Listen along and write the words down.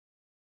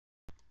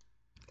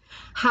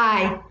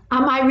Hi,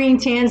 I'm Irene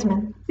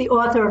Tansman, the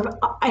author of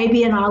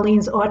Abby and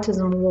Arlene's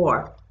Autism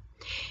War.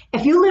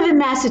 If you live in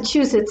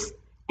Massachusetts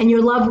and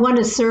your loved one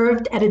is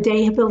served at a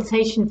day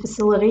habilitation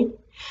facility,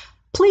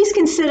 please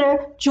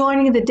consider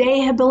joining the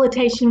Day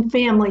Habilitation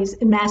Families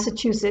in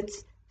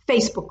Massachusetts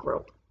Facebook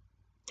group.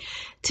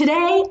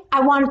 Today,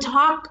 I want to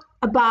talk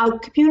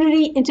about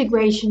community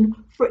integration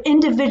for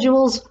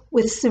individuals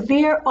with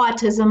severe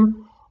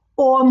autism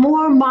or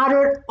more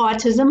moderate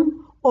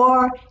autism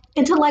or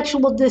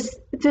intellectual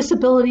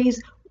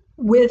disabilities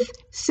with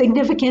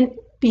significant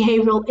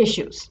behavioral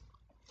issues.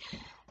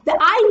 The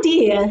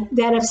idea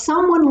that if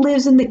someone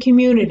lives in the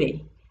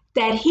community,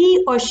 that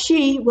he or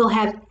she will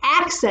have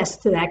access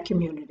to that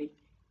community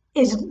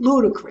is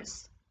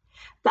ludicrous.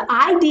 The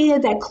idea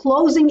that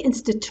closing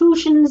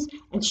institutions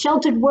and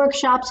sheltered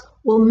workshops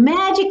will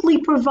magically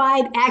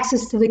provide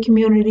access to the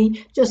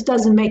community just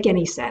doesn't make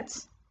any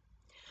sense.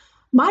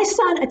 My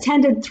son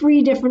attended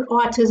 3 different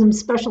autism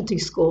specialty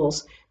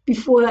schools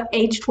before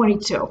age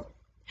 22.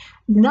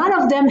 None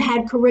of them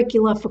had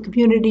curricula for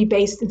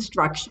community-based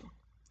instruction.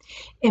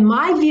 In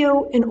my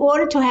view, in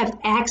order to have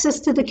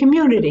access to the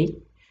community,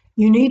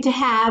 you need to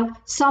have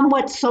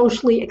somewhat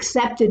socially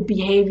accepted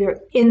behavior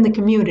in the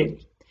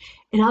community.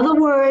 In other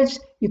words,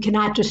 you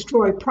cannot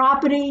destroy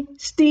property,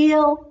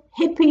 steal,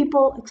 hit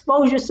people,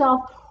 expose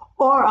yourself,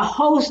 or a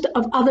host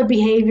of other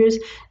behaviors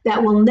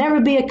that will never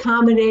be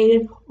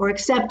accommodated or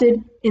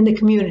accepted in the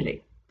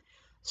community.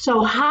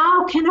 So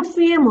how can a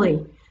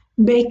family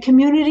make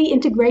community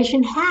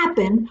integration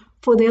happen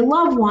for their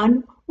loved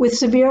one with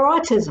severe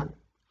autism?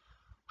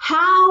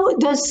 How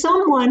does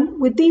someone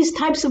with these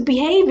types of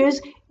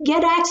behaviors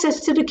get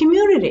access to the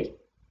community?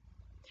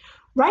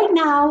 Right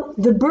now,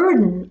 the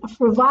burden of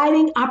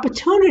providing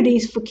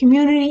opportunities for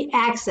community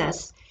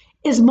access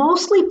is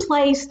mostly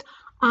placed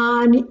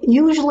on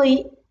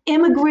usually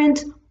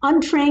immigrant,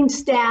 untrained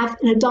staff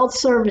in adult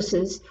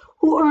services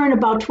who earn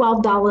about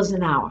 $12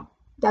 an hour.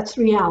 That's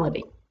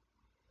reality.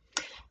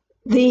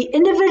 The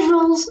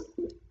individuals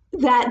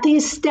that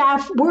these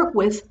staff work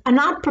with are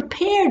not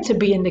prepared to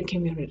be in the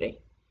community.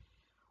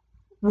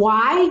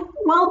 Why?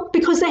 Well,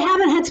 because they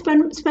haven't had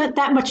spent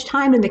that much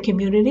time in the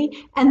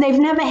community, and they've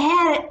never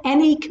had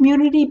any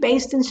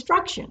community-based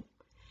instruction.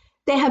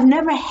 They have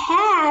never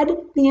had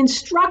the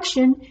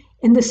instruction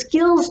in the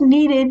skills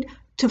needed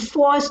to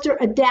foster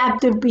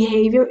adaptive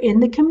behavior in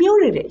the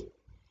community.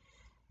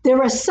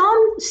 There are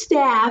some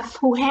staff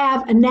who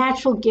have a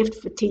natural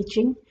gift for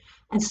teaching,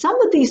 and some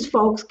of these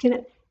folks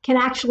can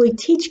actually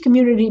teach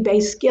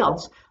community-based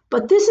skills,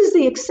 but this is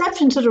the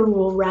exception to the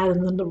rule rather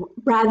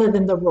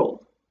than the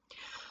rule.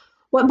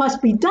 What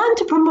must be done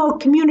to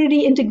promote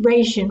community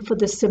integration for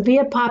the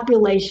severe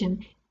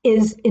population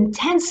is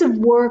intensive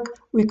work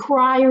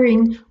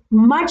requiring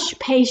much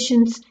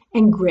patience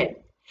and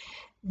grit.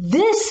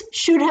 This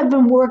should have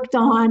been worked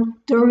on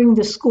during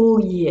the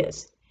school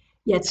years,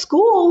 yet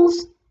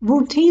schools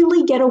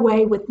routinely get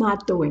away with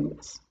not doing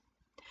this.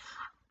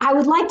 I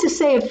would like to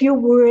say a few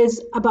words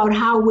about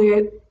how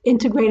we're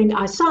integrating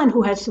our son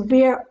who has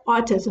severe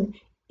autism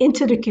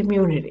into the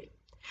community.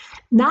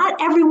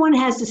 Not everyone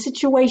has the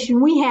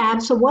situation we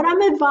have, so what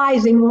I'm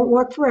advising won't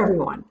work for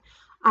everyone.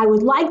 I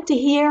would like to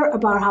hear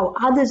about how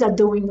others are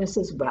doing this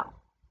as well.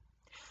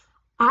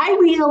 I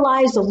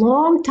realized a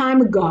long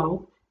time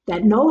ago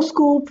that no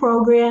school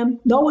program,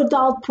 no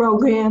adult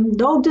program,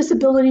 no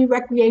disability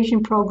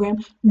recreation program,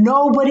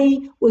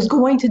 nobody was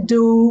going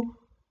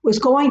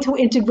to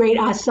integrate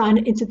our son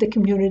into the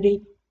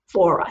community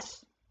for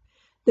us.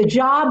 The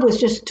job was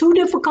just too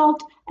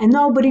difficult, and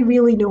nobody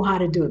really knew how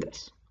to do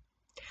this.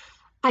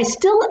 I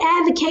still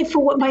advocate for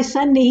what my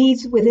son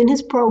needs within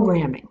his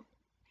programming.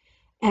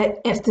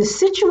 If the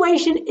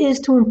situation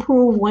is to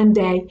improve one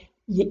day,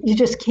 you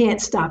just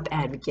can't stop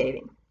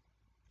advocating.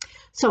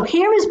 So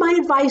here is my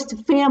advice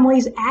to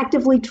families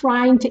actively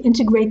trying to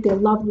integrate their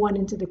loved one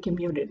into the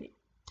community.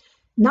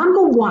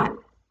 Number 1,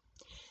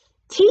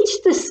 teach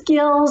the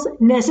skills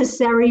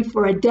necessary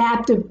for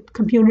adaptive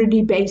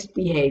community-based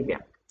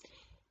behavior.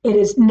 It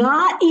is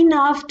not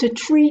enough to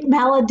treat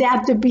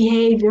maladaptive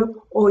behavior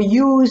or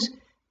use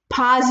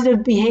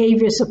positive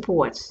behavior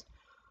supports.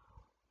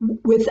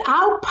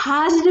 Without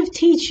positive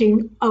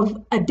teaching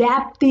of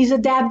these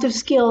adaptive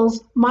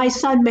skills, my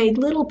son made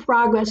little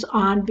progress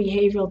on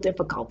behavioral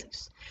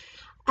difficulties.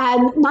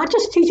 And not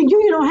just teaching,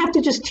 you don't have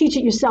to just teach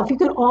it yourself. You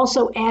can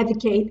also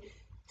advocate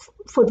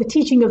for the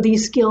teaching of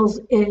these skills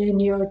in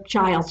your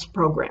child's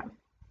program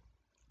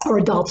or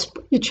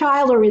your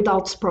child or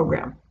adult's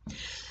program.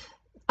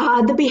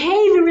 The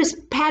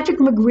behaviorist Patrick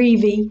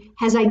McGreevy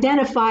has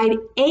identified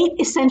 8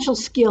 essential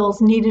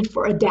skills needed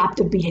for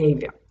adaptive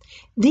behavior.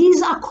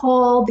 These are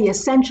called the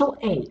Essential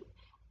 8,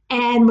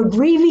 and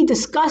McGreevy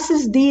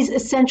discusses these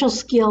essential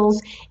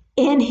skills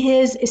in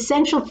his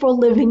Essential for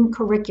Living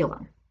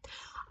curriculum.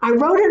 I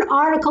wrote an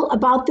article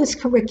about this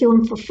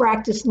curriculum for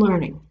Practice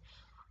Learning.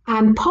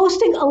 I'm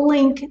posting a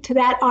link to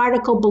that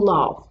article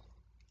below.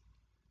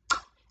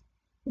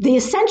 The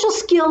essential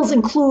skills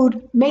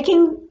include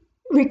making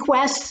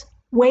requests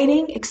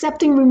waiting,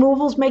 accepting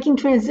removals, making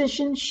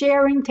transitions,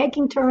 sharing,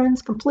 taking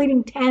turns,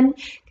 completing 10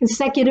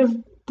 consecutive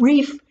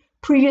brief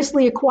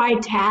previously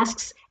acquired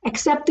tasks,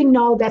 accepting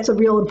no, that's a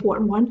real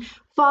important one,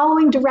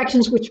 following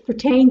directions which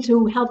pertain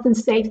to health and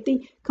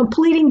safety,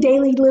 completing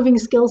daily living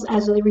skills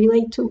as they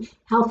relate to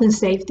health and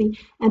safety,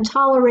 and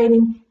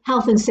tolerating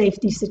health and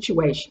safety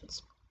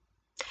situations.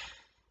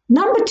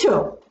 Number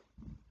 2,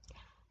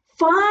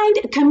 find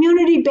a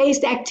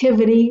community-based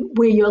activity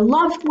where your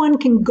loved one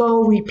can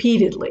go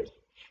repeatedly,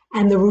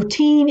 and the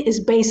routine is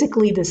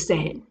basically the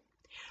same.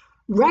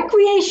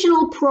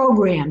 Recreational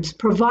programs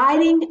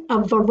providing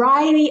a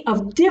variety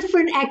of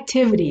different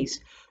activities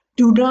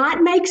do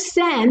not make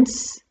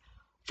sense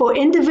for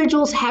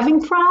individuals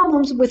having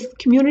problems with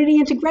community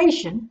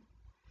integration.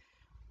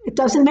 It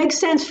doesn't make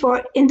sense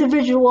for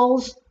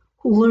individuals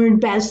who learn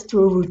best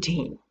through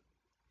routine.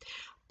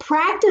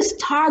 Practice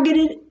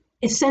targeted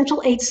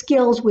Essential 8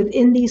 skills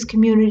within these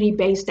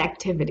community-based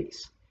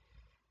activities.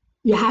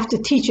 You have to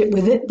teach it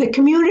with it. The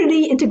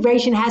community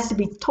integration has to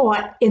be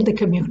taught in the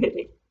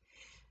community.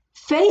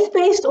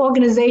 Faith-based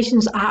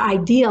organizations are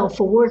ideal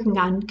for working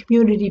on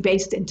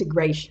community-based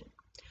integration.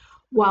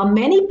 While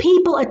many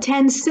people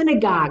attend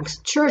synagogues,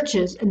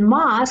 churches, and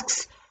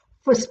mosques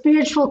for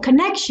spiritual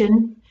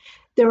connection,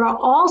 there are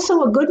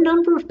also a good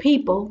number of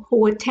people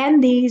who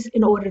attend these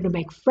in order to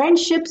make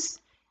friendships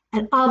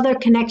and other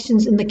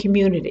connections in the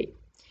community.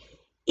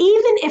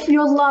 Even if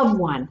your loved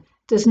one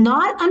does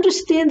not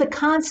understand the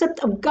concept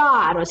of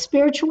God or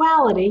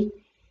spirituality,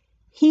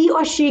 he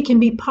or she can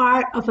be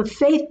part of a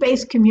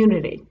faith-based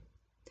community.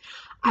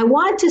 I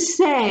want to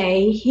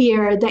say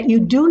here that you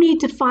do need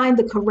to find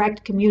the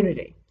correct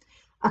community.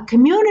 A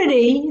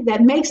community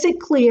that makes it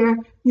clear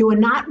you are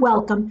not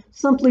welcome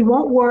simply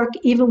won't work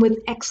even with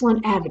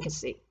excellent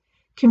advocacy.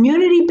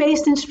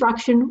 Community-based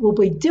instruction will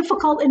be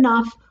difficult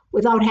enough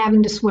without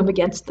having to swim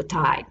against the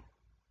tide.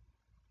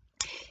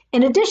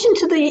 In addition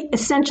to the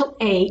Essential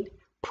 8,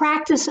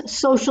 practice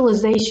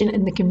socialization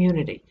in the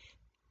community.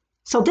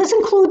 So this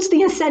includes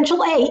the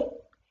Essential 8,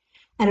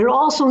 and it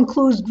also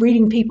includes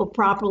greeting people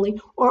properly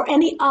or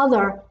any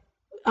other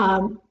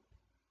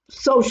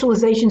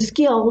socialization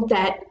skill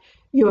that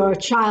your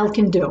child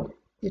can do.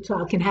 Your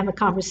child can have a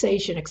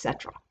conversation,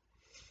 etc.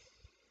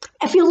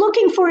 If you're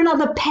looking for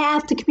another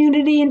path to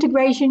community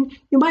integration,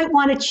 you might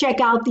want to check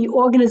out the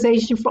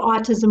Organization for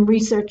Autism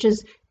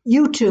Research's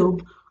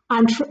YouTube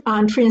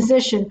on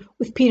transition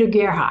with Peter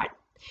Gerhardt.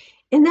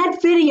 In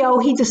that video,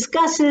 he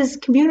discusses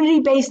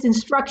community-based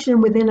instruction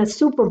within a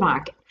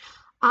supermarket.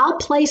 I'll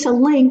place a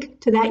link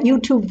to that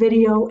YouTube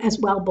video as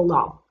well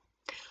below.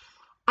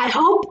 I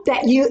hope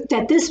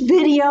that this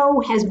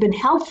video has been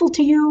helpful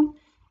to you,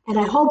 and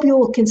I hope you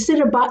will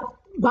consider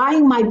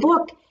buying my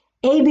book,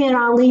 Abby and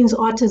Arlene's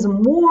Autism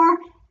War,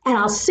 and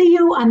I'll see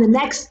you on the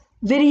next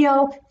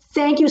video.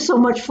 Thank you so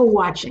much for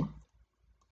watching.